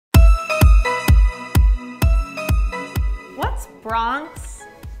What's Bronx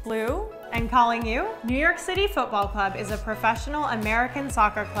Blue and calling you? New York City Football Club is a professional American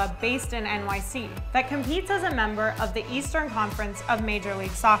soccer club based in NYC that competes as a member of the Eastern Conference of Major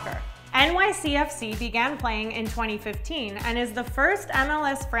League Soccer. NYCFC began playing in 2015 and is the first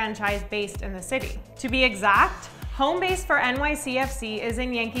MLS franchise based in the city. To be exact, home base for NYCFC is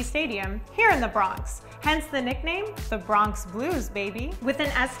in Yankee Stadium, here in the Bronx. Hence the nickname, the Bronx Blues, baby. With an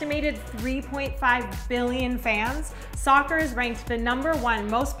estimated 3.5 billion fans, soccer is ranked the #1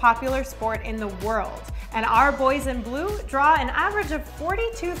 most popular sport in the world. And our boys in blue draw an average of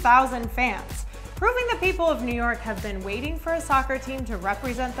 42,000 fans, proving the people of New York have been waiting for a soccer team to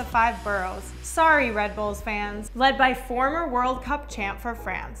represent the 5 boroughs. Sorry, Red Bulls fans. Led by former World Cup champ for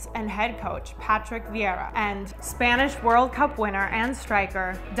France and head coach Patrick Vieira, and Spanish World Cup winner and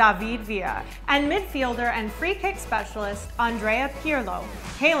striker David Villa, and midfielder and free kick specialist Andrea Pirlo,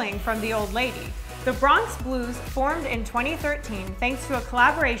 hailing from the Old Lady. The Bronx Blues formed in 2013 thanks to a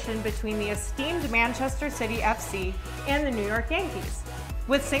collaboration between the esteemed Manchester City FC and the New York Yankees.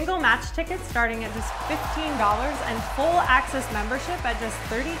 With single match tickets starting at just $15 and full access membership at just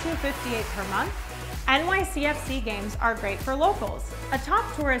 $32.58 per month, NYCFC games are great for locals, a top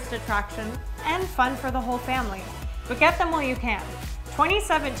tourist attraction, and fun for the whole family. But get them while you can.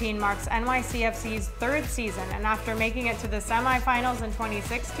 2017 marks NYCFC's 3rd season, and after making it to the semifinals in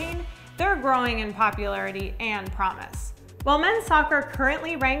 2016, they're growing in popularity and promise. While men's soccer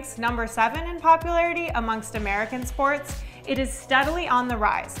currently ranks #7 in popularity amongst American sports, it is steadily on the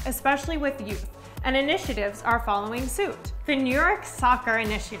rise, especially with youth, and initiatives are following suit. The New York Soccer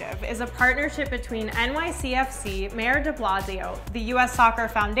Initiative is a partnership between NYCFC, Mayor de Blasio, the US Soccer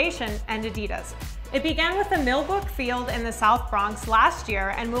Foundation, and Adidas. It began with a Millbrook field in the South Bronx last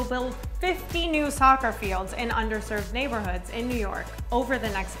year and will build 50 new soccer fields in underserved neighborhoods in New York over the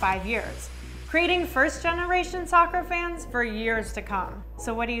next 5 years, creating first-generation soccer fans for years to come.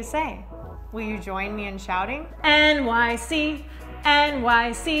 So what do you say? Will you join me in shouting? NYC,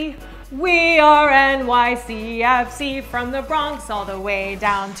 NYC, we are NYCFC, from the Bronx all the way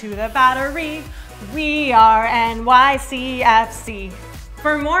down to the Battery. We are NYCFC.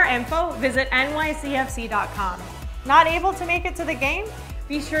 For more info, visit nycfc.com. Not able to make it to the game?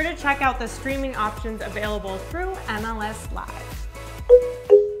 Be sure to check out the streaming options available through MLS Live.